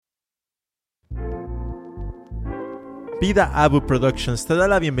Vida Abu Productions te da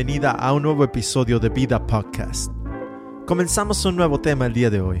la bienvenida a un nuevo episodio de Vida Podcast. Comenzamos un nuevo tema el día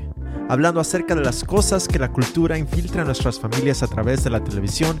de hoy, hablando acerca de las cosas que la cultura infiltra en nuestras familias a través de la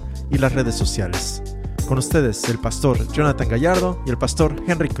televisión y las redes sociales. Con ustedes, el pastor Jonathan Gallardo y el pastor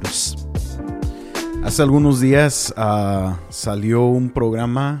Henry Cruz. Hace algunos días salió un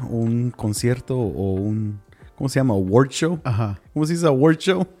programa, un concierto o un, ¿cómo se llama? Award show. Ajá. ¿Cómo se dice award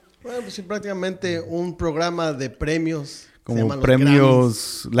show? Bueno, pues sí, prácticamente un programa de premios. Como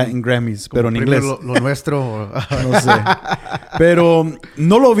premios Latin Grammys, pero en inglés. Lo nuestro. No sé. Pero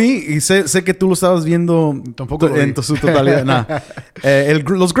no lo vi y sé que tú lo estabas viendo Tampoco en su totalidad. Nah.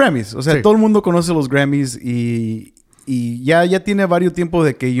 Los Grammys. O sea, sí. Todo el mundo conoce los Grammys y ya tiene varios tiempos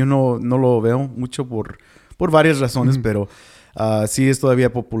de que yo no lo veo mucho por varias razones, pero sí es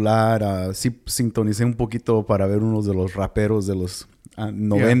todavía popular. Sí sintonicé un poquito para ver unos de los raperos de los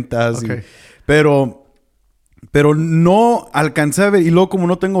 90s. Yeah. Okay. Pero no alcancé a ver. Y luego, como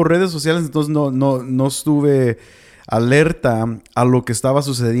no tengo redes sociales, entonces no estuve alerta a lo que estaba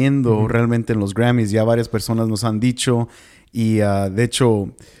sucediendo realmente en los Grammys. Ya varias personas nos han dicho. Y de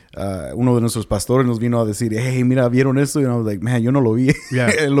hecho, uno de nuestros pastores nos vino a decir, hey, mira, ¿vieron esto? Y I was like, man, yo no lo vi.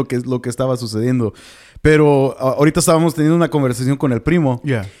 Yeah. lo que estaba sucediendo. Pero ahorita estábamos teniendo una conversación con el primo.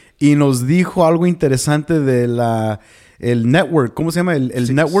 Yeah. Y nos dijo algo interesante de el network. ¿Cómo se llama?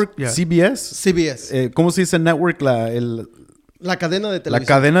 El network, yeah. CBS. ¿Cómo se dice network? La cadena de televisión. La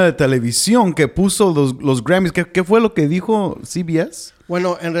cadena de televisión que puso los Grammys. ¿Qué fue lo que dijo CBS?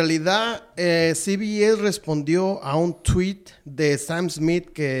 Bueno, en realidad CBS respondió a un tweet de Sam Smith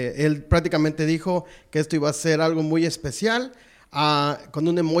que él prácticamente dijo que esto iba a ser algo muy especial con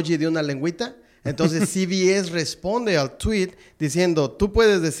un emoji de una lengüita. Entonces CBS responde al tweet diciendo, tú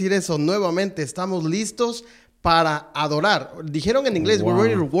puedes decir eso nuevamente, estamos listos para adorar. Dijeron en inglés, wow. we're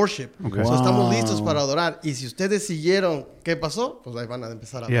ready to worship. Okay. So, estamos listos para adorar. Y si ustedes siguieron, ¿qué pasó? Pues ahí van a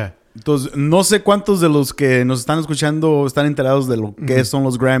empezar a ver. Yeah. Entonces, no sé cuántos de los que nos están escuchando están enterados de lo que son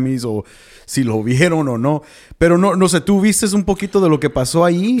los Grammys o si lo vieron o no. Pero no sé, ¿tú viste un poquito de lo que pasó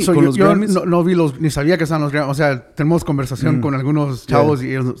ahí con los Grammys? Yo no vi ni sabía que estaban los Grammys. O sea, tenemos conversación con algunos chavos y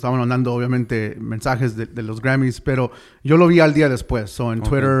ellos estaban mandando, obviamente, mensajes de los Grammys. Pero yo lo vi al día después. So, en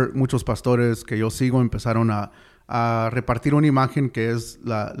Twitter, muchos pastores que yo sigo empezaron a repartir una imagen que es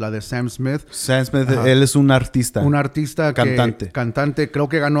la de Sam Smith. Sam Smith, él es un artista. Un artista Cantante. Creo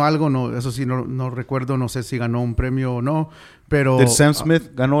que ganó algo. No, eso sí, no recuerdo. No sé si ganó un premio o no. Pero ¿De Sam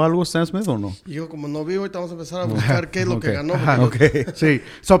Smith? ¿Ganó algo Sam Smith o no? Y yo como no vi, ahorita vamos a empezar a buscar qué es lo que ganó. Sí.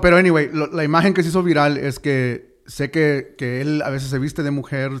 Pero anyway, la imagen que se hizo viral es que sé que él a veces se viste de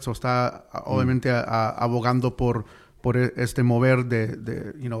mujer. Está obviamente abogando por este mover de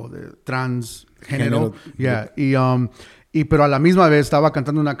transgénero. Yeah. Pero a la misma vez estaba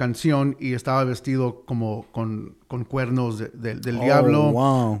cantando una canción y estaba vestido como con cuernos del diablo.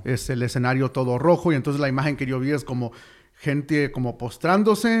 Wow. Es el escenario todo rojo y entonces la imagen que yo vi es como gente como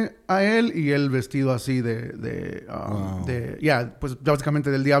postrándose a él y él vestido así pues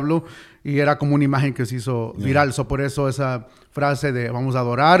básicamente del diablo, y era como una imagen que se hizo viral. So, por eso esa frase de vamos a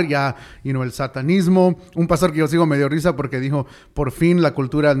adorar el satanismo. Un pastor que yo sigo me dio risa porque dijo, por fin la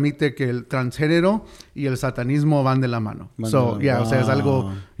cultura admite que el transgénero y el satanismo van de la mano. O sea, es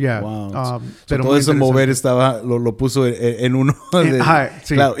algo pero todo ese mover lo puso en uno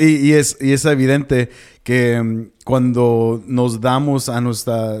sí. Claro, y es evidente que cuando nos damos a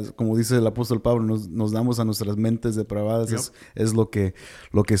nuestras, como dice el apóstol Pablo, nos damos a nuestras mentes depravadas, es lo que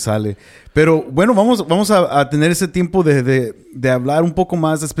sale. Pero bueno, vamos a tener ese tiempo de hablar un poco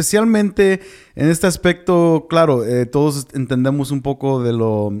más, especialmente en este aspecto. Claro, todos entendemos un poco de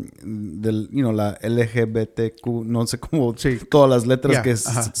la LGBTQ, no sé cómo, todas las letras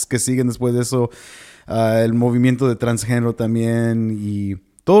que siguen después de eso, el movimiento de transgénero también, y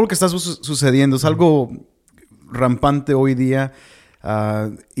todo lo que está sucediendo es algo rampante hoy día.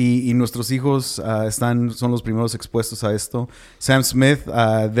 Y nuestros hijos son los primeros expuestos a esto. Sam Smith,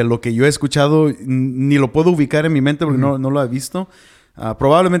 de lo que yo he escuchado, ni lo puedo ubicar en mi mente porque no lo he visto.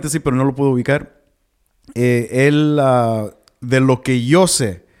 Probablemente sí, pero no lo puedo ubicar. Él, de lo que yo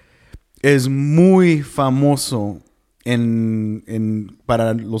sé, es muy famoso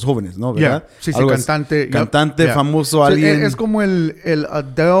para los jóvenes, ¿no? ¿Verdad? Sí, cantante. Famoso, Sí, alguien. es como el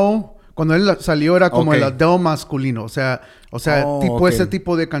Adele. Cuando él salió era como el Adele masculino. O sea, ese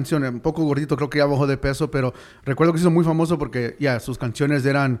tipo de canciones. Un poco gordito, creo que ya bajó de peso, pero recuerdo que se hizo muy famoso porque sus canciones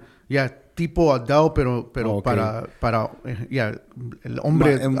eran tipo Adele, pero para el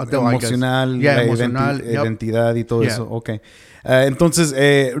hombre emocional, identidad y todo eso. Okay. Entonces,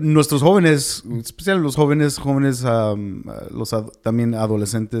 nuestros jóvenes, especialmente los jóvenes, también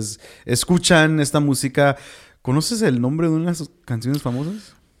adolescentes, escuchan esta música ¿Conoces el nombre de unas canciones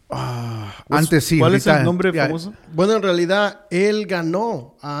famosas? Antes sí. ¿Cuál es el ahorita, nombre famoso? Bueno, en realidad, él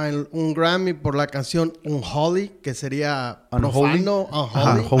ganó un Grammy por la canción Unholy, que sería Unholy.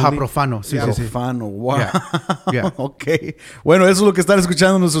 profano. Profano. Sí, sí, sí. Profano, wow. Yeah. Ok. Bueno, eso es lo que están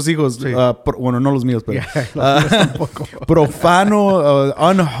escuchando nuestros hijos. Sí. Bueno, no los míos, pero... Los míos tampoco. Profano,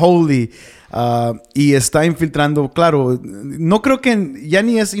 unholy. Y está infiltrando, claro, no creo que ya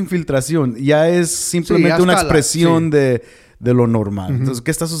ni es infiltración, ya es simplemente Sí, una escala, expresión sí. de lo normal. Entonces,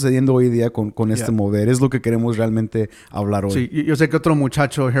 ¿qué está sucediendo hoy día con este Yeah. mover? Es lo que queremos realmente hablar hoy. Sí, yo sé que otro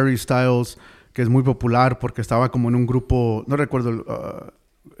muchacho, Harry Styles, que es muy popular porque estaba como en un grupo, no recuerdo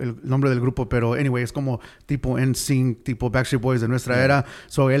el nombre del grupo, pero anyway, es como tipo NSYNC, tipo Backstreet Boys de nuestra era.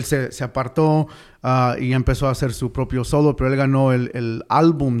 So, él se apartó y empezó a hacer su propio solo, pero él ganó el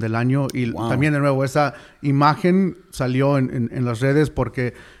álbum del año. Y también, de nuevo, esa imagen salió en las redes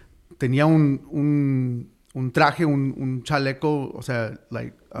porque tenía un traje, un chaleco, o sea,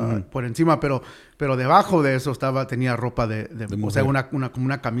 por encima, pero debajo de eso tenía ropa de o sea, como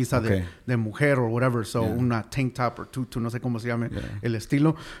una camisa de mujer o whatever, so una tank top o tutu, no sé cómo se llame el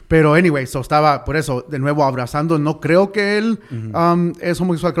estilo, pero anyway, so estaba por eso de nuevo abrazando. No creo que él es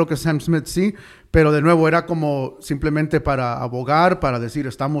homosexual, creo que Sam Smith sí, pero de nuevo era como simplemente para abogar, para decir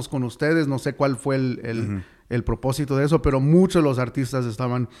estamos con ustedes. No sé cuál fue el propósito de eso, pero muchos de los artistas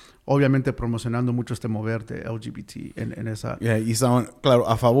estaban obviamente promocionando mucho este mover de LGBT en esa... Y estaban, claro,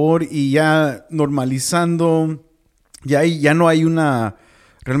 a favor y ya normalizando, ya no hay una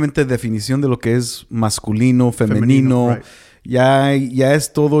realmente definición de lo que es masculino, femenino. Right. Ya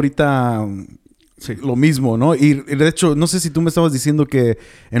es todo ahorita lo mismo, ¿no? Y de hecho, no sé si tú me estabas diciendo que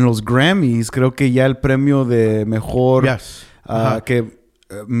en los Grammys, creo que ya el premio de mejor... Yes.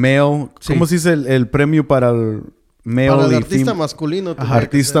 Male, ¿cómo se dice el premio para el male? Para el y artista masculino.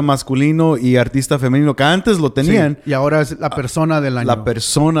 Artista masculino y artista femenino, que antes lo tenían. Sí, y ahora es la persona del año. La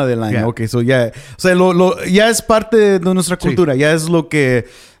persona del año, Yeah. ok. So ya, o sea, ya es parte de nuestra cultura, ya es lo que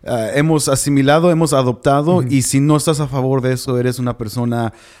hemos asimilado, hemos adoptado. Y si no estás a favor de eso, eres una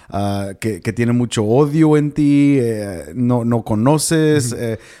persona que tiene mucho odio en ti, no conoces,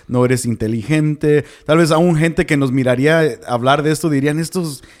 no eres inteligente. Tal vez aún gente que nos miraría hablar de esto dirían,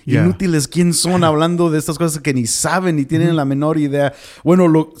 estos inútiles, ¿quién son hablando de estas cosas que ni saben ni tienen la menor idea?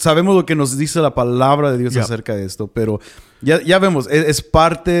 Bueno, sabemos lo que nos dice la palabra de Dios acerca de esto, pero... Ya vemos, es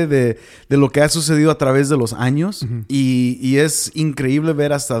parte de lo que ha sucedido a través de los años y es increíble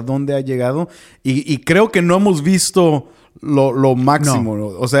ver hasta dónde ha llegado y creo que no hemos visto lo máximo, ¿no?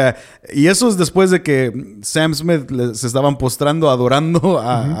 O sea, y eso es después de que Sam Smith se estaban postrando, adorando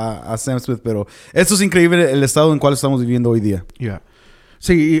a Sam Smith, pero esto es increíble el estado en el cual estamos viviendo hoy día. Yeah.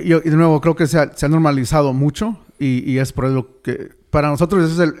 Sí, y de nuevo creo que se ha normalizado mucho y es por eso que para nosotros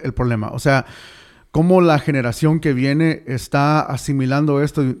ese es el problema, o sea, cómo la generación que viene está asimilando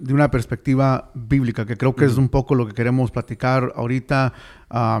esto de una perspectiva bíblica, que creo que es un poco lo que queremos platicar ahorita.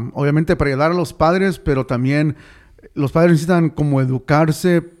 Obviamente para ayudar a los padres, pero también los padres necesitan como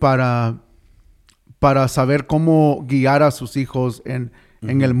educarse para saber cómo guiar a sus hijos en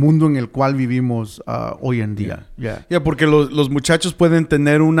el mundo en el cual vivimos hoy en día. Porque los muchachos pueden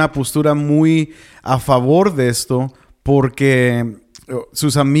tener una postura muy a favor de esto porque...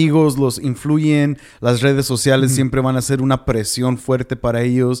 sus amigos los influyen, las redes sociales siempre van a ser una presión fuerte para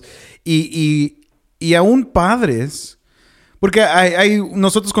ellos y aún padres, porque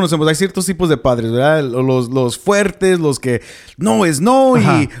nosotros conocemos, hay ciertos tipos de padres, ¿verdad? Los fuertes, los que no es no,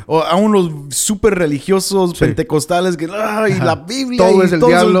 o aún los súper religiosos, pentecostales, que y la Biblia, todo es el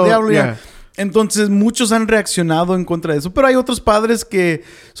diablo. Entonces muchos han reaccionado en contra de eso, pero hay otros padres que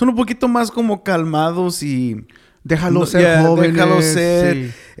son un poquito más como calmados y... Déjalo ser jóvenes. Déjalo ser.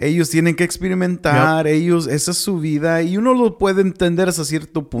 Sí. Ellos tienen que experimentar. Esa es su vida. Y uno lo puede entender hasta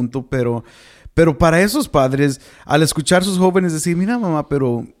cierto punto. Pero para esos padres, al escuchar a sus jóvenes decir, mira mamá,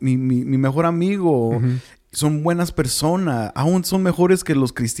 pero mi mejor amigo... Son buenas personas. Aún son mejores que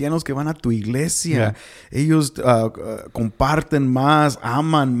los cristianos que van a tu iglesia. Ellos comparten más,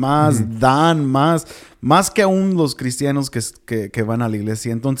 aman más, dan más. Más que aún los cristianos que van a la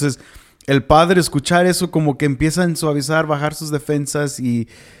iglesia. Entonces... el padre escuchar eso como que empieza a suavizar, bajar sus defensas y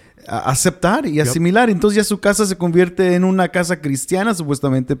aceptar y asimilar. Entonces ya su casa se convierte en una casa cristiana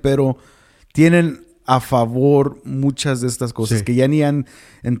supuestamente, pero tienen a favor muchas de estas cosas que ya ni han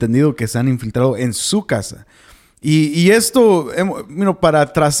entendido que se han infiltrado en su casa. Y esto,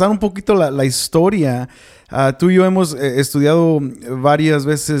 para trazar un poquito la historia, tú y yo hemos estudiado varias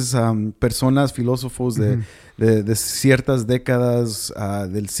veces personas, filósofos de ciertas décadas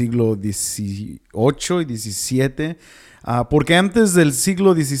del siglo XVIII y XVII. Porque antes del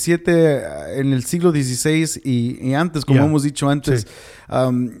siglo XVII, en el siglo XVI y antes, como hemos dicho antes,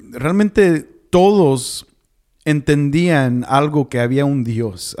 realmente todos entendían algo, que había un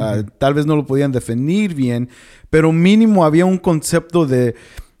Dios. Tal vez no lo podían definir bien, pero mínimo había un concepto de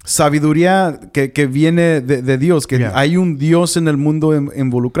sabiduría que viene de Dios, que hay un Dios en el mundo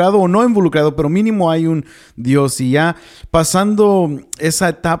involucrado o no involucrado, pero mínimo hay un Dios. Y ya pasando esa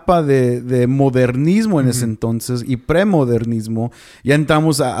etapa de modernismo en ese entonces y premodernismo, ya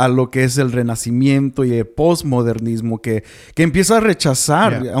entramos a lo que es el renacimiento y el postmodernismo, que empieza a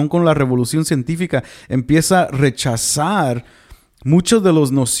rechazar, aún con la revolución científica, empieza a rechazar muchas de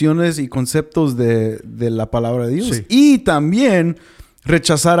las nociones y conceptos de la palabra de Dios. Sí. Y también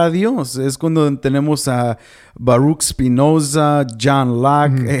rechazar a Dios. Es cuando tenemos a Baruch Spinoza, John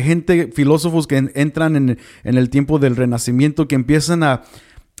Locke, filósofos que entran en el tiempo del Renacimiento, que empiezan a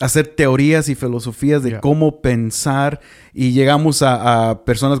hacer teorías y filosofías de cómo pensar, y llegamos a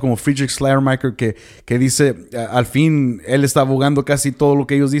personas como Friedrich Schleiermacher que dice, al fin, él está abogando casi todo lo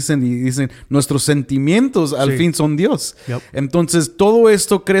que ellos dicen, y dicen, nuestros sentimientos al fin son Dios. Entonces, todo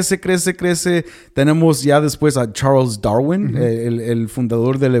esto crece. Tenemos ya después a Charles Darwin, el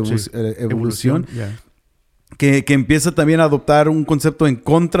fundador de la evolución, que empieza también a adoptar un concepto en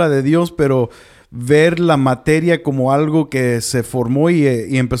contra de Dios, pero ver la materia como algo que se formó y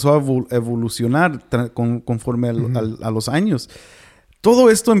empezó a evolucionar conforme a los años. Todo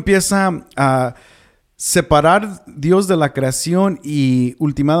esto empieza a separar Dios de la creación y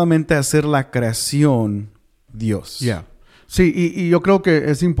últimamente hacer la creación Dios. Sí, y yo creo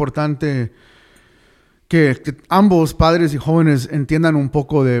que es importante que ambos, padres y jóvenes, entiendan un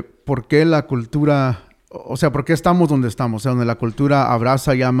poco de por qué la cultura... O sea, ¿por qué estamos donde estamos? O sea, donde la cultura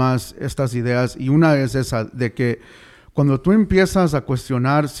abraza ya más estas ideas. Y una es esa, de que cuando tú empiezas a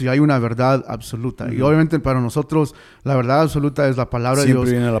cuestionar si hay una verdad absoluta, y obviamente para nosotros la verdad absoluta es la palabra de Dios.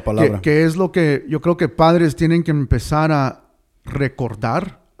 Siempre viene la palabra. Que es lo que yo creo que padres tienen que empezar a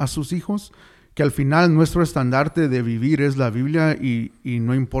recordar a sus hijos, que al final nuestro estandarte de vivir es la Biblia, y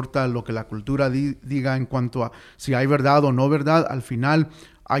no importa lo que la cultura diga en cuanto a si hay verdad o no verdad, al final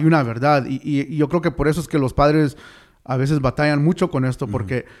hay una verdad. Y yo creo que por eso es que los padres a veces batallan mucho con esto,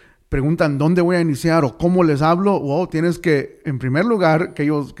 porque preguntan dónde voy a iniciar o cómo les hablo. Tienes que, en primer lugar,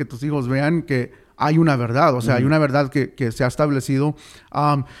 que tus hijos vean que hay una verdad. O sea, hay una verdad que se ha establecido.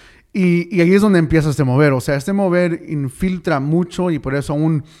 Y ahí es donde empieza este mover. O sea, este mover infiltra mucho, y por eso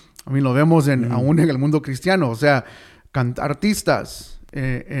aún lo vemos aún en el mundo cristiano. O sea, artistas,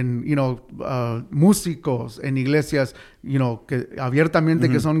 músicos en iglesias, que abiertamente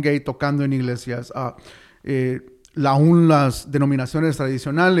que son gay, tocando en iglesias, aún las denominaciones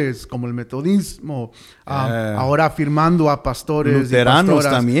tradicionales como el metodismo, ahora afirmando a pastores luteranos y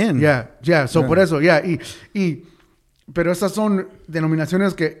pastoras también. Por eso, pero estas son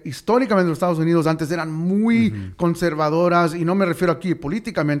denominaciones que históricamente en los Estados Unidos antes eran muy conservadoras, y no me refiero aquí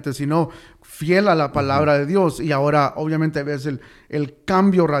políticamente, sino fiel a la palabra de Dios. Y ahora obviamente ves el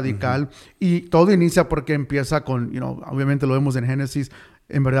cambio radical, y todo inicia porque empieza con, obviamente lo vemos en Génesis,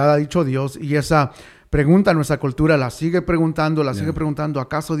 en verdad ha dicho Dios, y esa pregunta nuestra cultura la sigue preguntando,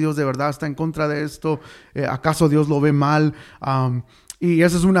 ¿acaso Dios de verdad está en contra de esto? ¿Acaso Dios lo ve mal? Y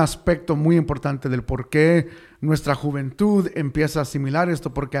ese es un aspecto muy importante del por qué nuestra juventud empieza a asimilar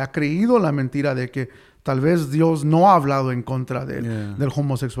esto, porque ha creído la mentira de que tal vez Dios no ha hablado en contra del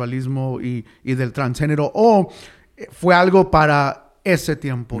homosexualismo y del transgénero, o fue algo para ese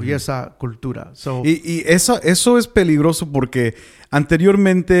tiempo y esa cultura. Y eso es peligroso, porque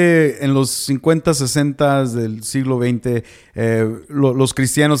anteriormente, en los 50, 60 del siglo XX, los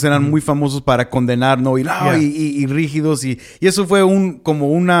cristianos eran muy famosos para condenar, ¿no? Y rígidos. Y eso fue como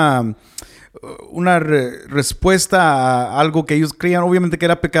una respuesta a algo que ellos creían, obviamente, que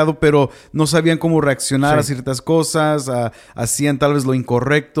era pecado, pero no sabían cómo reaccionar a ciertas cosas, hacían tal vez lo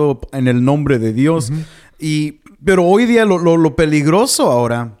incorrecto en el nombre de Dios. Pero hoy día lo peligroso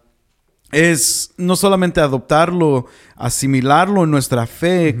ahora es no solamente adoptarlo, asimilarlo en nuestra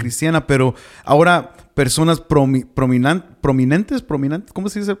fe cristiana, pero ahora personas prominentes, ¿cómo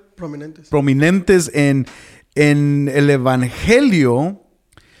se dice? Prominentes en el evangelio,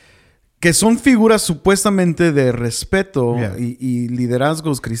 que son figuras supuestamente de respeto y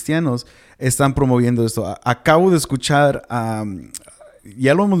liderazgos cristianos, están promoviendo esto. Acabo de escuchar,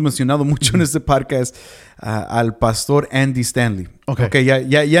 ya lo hemos mencionado mucho en este podcast, al pastor Andy Stanley. Okay,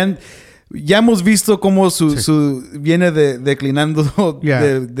 ya ya hemos visto cómo viene declinando.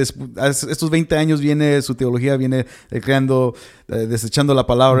 Estos 20 años su teología viene declinando, desechando la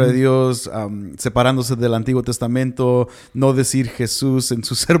palabra de Dios, separándose del Antiguo Testamento, no decir Jesús en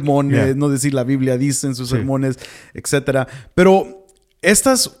sus sermones, no decir la Biblia dice en sus sermones, etcétera. Pero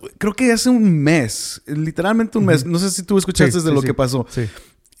creo que hace un mes, literalmente un mes, no sé si tú escuchaste de lo que pasó. Sí.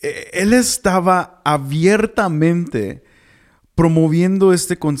 Él estaba abiertamente promoviendo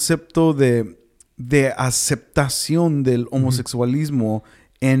este concepto de aceptación del homosexualismo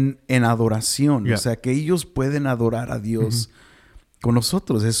en adoración. O sea, que ellos pueden adorar a Dios con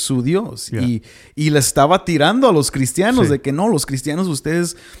nosotros. Es su Dios. Y le estaba tirando a los cristianos de que no, los cristianos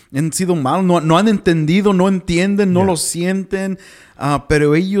ustedes han sido malos, no han entendido, no entienden, no lo sienten,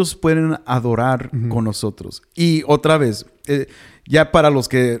 pero ellos pueden adorar con nosotros. Y otra vez, ya para los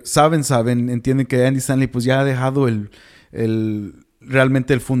que saben, entienden que Andy Stanley pues ya ha dejado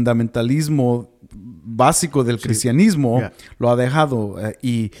realmente el fundamentalismo básico del cristianismo, lo ha dejado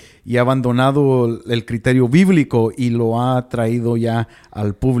y ha abandonado el criterio bíblico y lo ha traído ya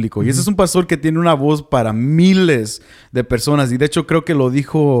al público. Y ese es un pastor que tiene una voz para miles de personas. Y de hecho creo que lo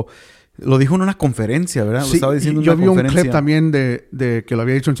dijo en una conferencia, ¿verdad? Sí, lo estaba diciendo en yo una vi conferencia. Un clip también de que lo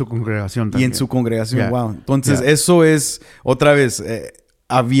había dicho en su congregación también. Y en su congregación, wow. Entonces eso es, otra vez,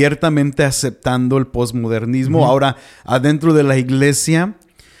 abiertamente aceptando el posmodernismo. Ahora, adentro de la iglesia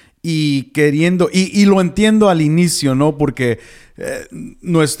y queriendo, y lo entiendo al inicio, ¿no? Porque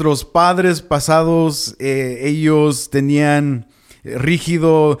nuestros padres pasados, ellos tenían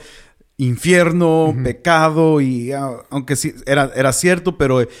rígido infierno, pecado, y aunque sí era cierto,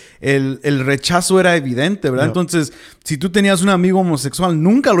 pero el rechazo era evidente, ¿verdad? Entonces, si tú tenías un amigo homosexual,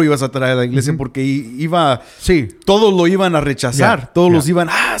 nunca lo ibas a traer a la iglesia porque todos lo iban a rechazar, todos los iban,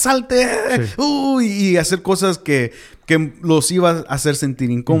 salte, y hacer cosas que los iba a hacer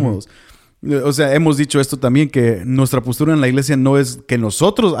sentir incómodos. O sea, hemos dicho esto también, que nuestra postura en la iglesia no es que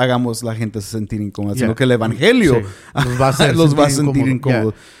nosotros hagamos la gente sentir incómoda, sino que el evangelio los va a sentir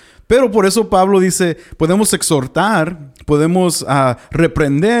incómodos. Pero por eso Pablo dice, podemos exhortar, podemos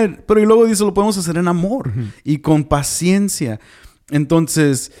reprender, pero y luego dice, lo podemos hacer en amor y con paciencia.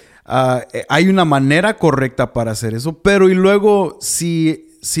 Entonces, hay una manera correcta para hacer eso, pero y luego si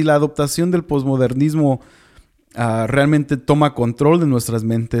la adoptación del posmodernismo realmente toma control de nuestras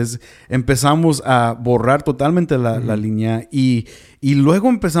mentes, empezamos a borrar totalmente la línea y luego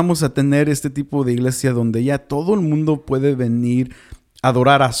empezamos a tener este tipo de iglesia donde ya todo el mundo puede venir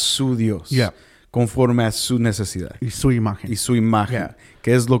adorar a su Dios conforme a su necesidad. Y su imagen.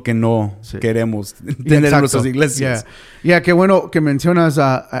 Que es lo que no queremos tener en nuestras iglesias. Qué bueno que mencionas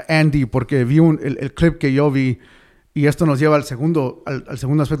a Andy, porque vi el clip que yo vi, y esto nos lleva al segundo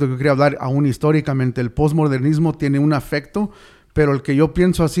aspecto que quería hablar. Aún históricamente, el posmodernismo tiene un afecto, pero el que yo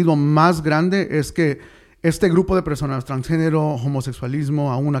pienso ha sido más grande es que este grupo de personas, transgénero,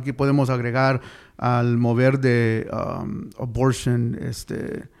 homosexualismo, aún aquí podemos agregar al mover de abortion,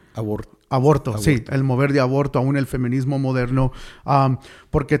 Aborto, sí, el mover de aborto, aún el feminismo moderno,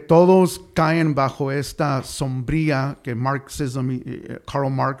 porque todos caen bajo esta sombría que Karl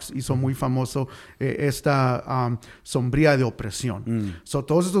Marx hizo muy famoso, esta sombría de opresión.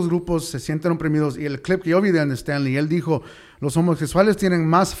 Todos estos grupos se sienten oprimidos, y el clip que yo vi de Andy Stanley, él dijo, los homosexuales tienen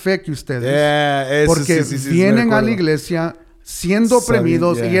más fe que ustedes, porque vienen a la iglesia siendo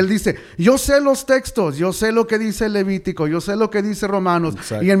oprimidos, y él dice, yo sé los textos, yo sé lo que dice Levítico, yo sé lo que dice Romanos,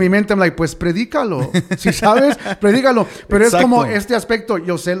 y en mi mente I'm like, pues predícalo, si sabes, predícalo, pero es como este aspecto,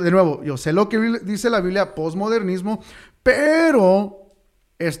 yo sé lo que dice la Biblia, posmodernismo, pero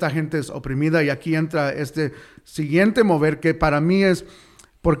esta gente es oprimida, y aquí entra este siguiente mover que para mí es,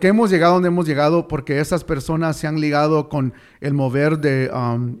 ¿por qué hemos llegado donde hemos llegado? Porque estas personas se han ligado con el mover de,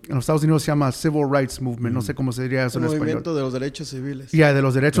 en los Estados Unidos se llama Civil Rights Movement, no sé cómo se diría eso en español. El movimiento de los derechos civiles. De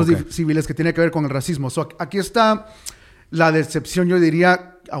los derechos civiles, que tiene que ver con el racismo. Aquí está la decepción, yo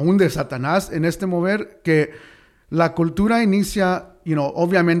diría, aún de Satanás en este mover, que la cultura inicia,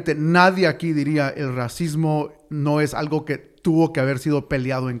 obviamente nadie aquí diría el racismo no es algo que tuvo que haber sido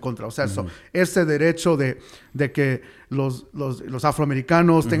peleado en contra. O sea, ese derecho de que los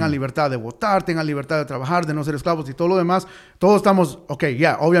afroamericanos tengan libertad de votar, tengan libertad de trabajar, de no ser esclavos y todo lo demás, todos estamos,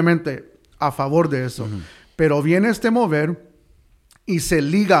 obviamente a favor de eso. Pero viene este mover y se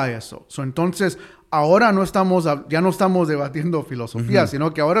liga a eso. Entonces, ahora ya no estamos debatiendo filosofía,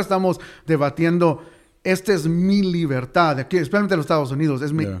 sino que ahora estamos debatiendo, esta es mi libertad, aquí, especialmente en los Estados Unidos,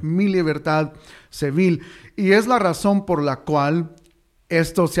 es mi libertad civil. Y es la razón por la cual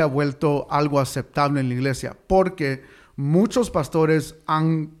esto se ha vuelto algo aceptable en la iglesia, porque muchos pastores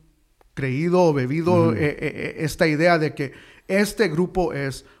han creído o bebido esta idea de que este grupo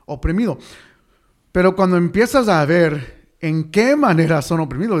es oprimido. Pero cuando empiezas a ver en qué manera son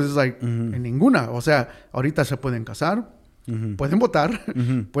oprimidos, es like, en ninguna. O sea, ahorita se pueden casar, pueden votar,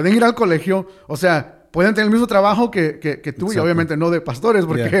 pueden ir al colegio, o sea, pueden tener el mismo trabajo que tú. Exacto. Y obviamente no de pastores,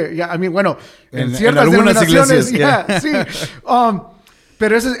 porque ya, a mí, bueno, en ciertas denominaciones, sí.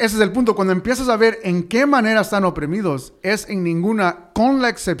 Pero ese es el punto. Cuando empiezas a ver en qué manera están oprimidos, es en ninguna, con la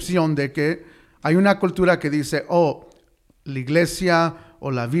excepción de que hay una cultura que dice, la iglesia o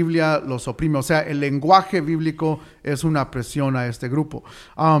la Biblia los oprime. O sea, el lenguaje bíblico es una presión a este grupo.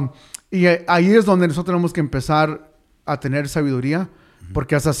 Y ahí es donde nosotros tenemos que empezar a tener sabiduría,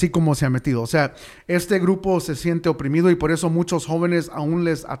 porque es así como se ha metido. O sea, este grupo se siente oprimido y por eso muchos jóvenes aún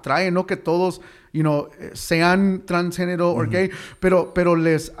les atrae. No que todos, sean transgénero o gay, pero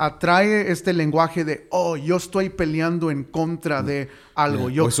les atrae este lenguaje de, yo estoy peleando en contra de algo.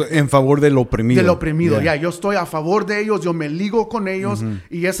 Yo en favor del oprimido. Del oprimido, yo estoy a favor de ellos, yo me ligo con ellos.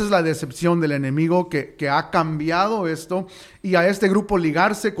 Y esa es la decepción del enemigo que ha cambiado esto. Y a este grupo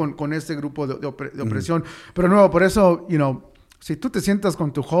ligarse con este grupo de opresión. Pero de nuevo, por eso, si tú te sientas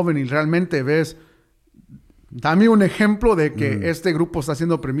con tu joven y realmente ves, dame un ejemplo de que este grupo está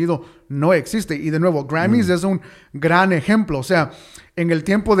siendo oprimido, no existe. Y de nuevo, Grammys es un gran ejemplo. O sea, en el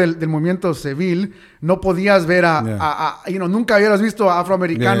tiempo del movimiento civil, no podías ver nunca habías visto a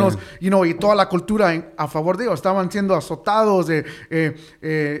afroamericanos, y toda la cultura a favor de ellos. Estaban siendo azotados,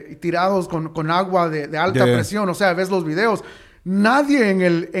 tirados con agua de alta presión. O sea, ves los videos. Nadie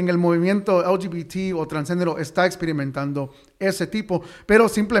en el movimiento LGBT o transgénero está experimentando ese tipo, pero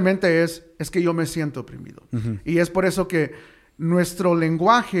simplemente es que yo me siento oprimido. Y es por eso que nuestro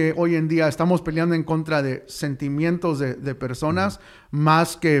lenguaje hoy en día estamos peleando en contra de sentimientos de personas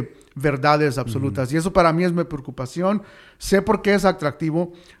más que verdades absolutas. Y eso para mí es mi preocupación. Sé por qué es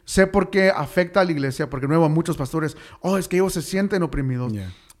atractivo, sé por qué afecta a la iglesia, porque de nuevo muchos pastores, es que ellos se sienten oprimidos.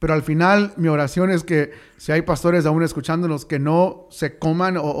 Pero al final, mi oración es que si hay pastores aún escuchándonos, que no se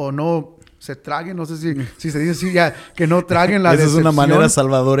coman o no se traguen, no sé si se dice así, que no traguen la decepción. Esa es una manera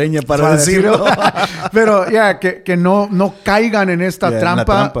salvadoreña para decirlo. Pero que no caigan en esta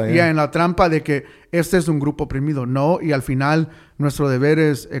trampa, en la trampa de que este es un grupo oprimido. No, y al final nuestro deber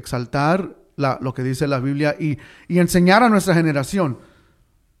es exaltar lo que dice la Biblia y enseñar a nuestra generación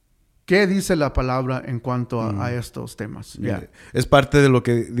 ¿qué dice la palabra en cuanto a estos temas? Es parte de lo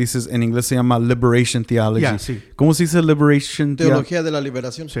que dices, en inglés se llama liberation theology. ¿Cómo se dice liberation? Teología de la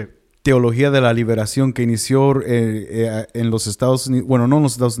liberación. Sí. Teología de la liberación que inició en los Estados Unidos, bueno, no en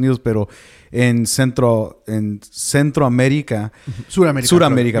los Estados Unidos, pero en Centroamérica.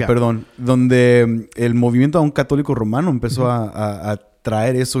 Suramérica, perdón, donde el movimiento aún católico romano empezó a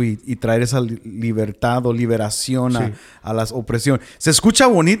traer eso y traer esa libertad o liberación a las opresiones. Se escucha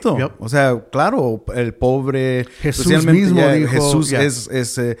bonito. O sea, claro, el pobre... Jesús mismo dijo... Jesús es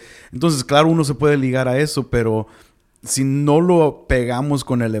entonces, claro, uno se puede ligar a eso, pero si no lo pegamos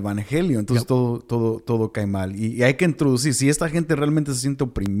con el evangelio, entonces todo cae mal. Y hay que introducir, si esta gente realmente se siente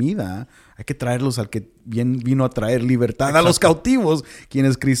oprimida, hay que traerlos al que vino a traer libertad a los cautivos, quien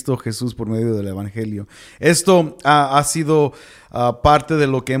es Cristo Jesús por medio del evangelio. Esto ha sido parte de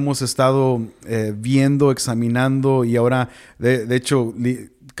lo que hemos estado viendo, examinando, y ahora, de hecho,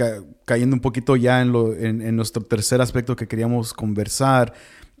 cayendo un poquito ya en nuestro tercer aspecto que queríamos conversar,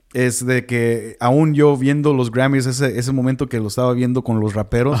 es de que aún yo viendo los Grammys, ese momento que lo estaba viendo con los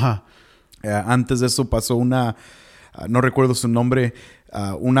raperos, antes de eso pasó una, no recuerdo su nombre,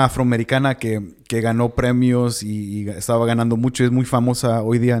 una afroamericana que ganó premios y estaba ganando mucho, es muy famosa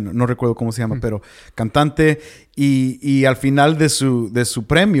hoy día, no recuerdo cómo se llama, pero cantante, y al final de su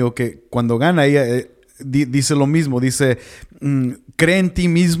premio, que cuando gana ella... dice lo mismo, dice, cree en ti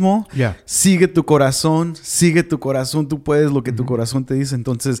mismo, sigue tu corazón, tú puedes lo que tu corazón te dice.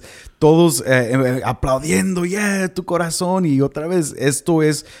 Entonces, todos aplaudiendo, tu corazón, y otra vez, esto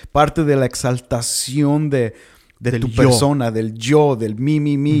es parte de la exaltación de tu persona, del yo, del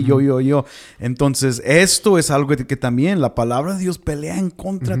mi, yo. Entonces, esto es algo que también la palabra de Dios pelea en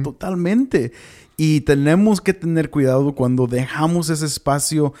contra totalmente. Y tenemos que tener cuidado cuando dejamos ese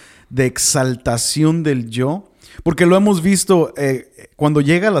espacio de exaltación del yo. Porque lo hemos visto cuando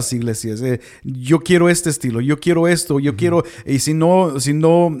llega a las iglesias. Yo quiero este estilo, yo quiero esto, yo quiero... Y si no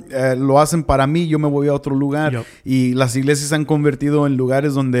lo hacen para mí, yo me voy a otro lugar. Y las iglesias se han convertido en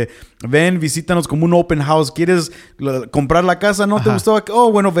lugares donde ven, visítanos como un open house. ¿Quieres comprar la casa? ¿No te gustó?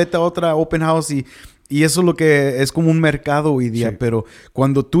 Bueno, vete a otra open house y eso es lo que es como un mercado hoy día. Pero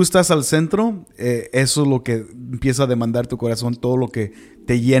cuando tú estás al centro, eso es lo que empieza a demandar tu corazón, todo lo que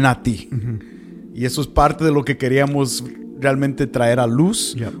te llena a ti. Y eso es parte de lo que queríamos realmente traer a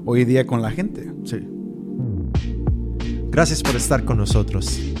luz hoy día con la gente. Gracias por estar con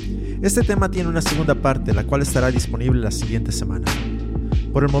nosotros. Este tema tiene una segunda parte, la cual estará disponible la siguiente semana.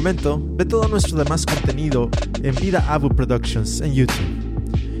 Por el momento, ve todo nuestro demás contenido en Vida Abu Productions en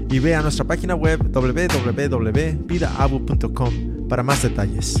YouTube. Y ve a nuestra página web www.vidaabu.com para más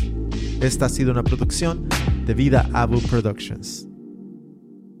detalles. Esta ha sido una producción de Vida Abu Productions.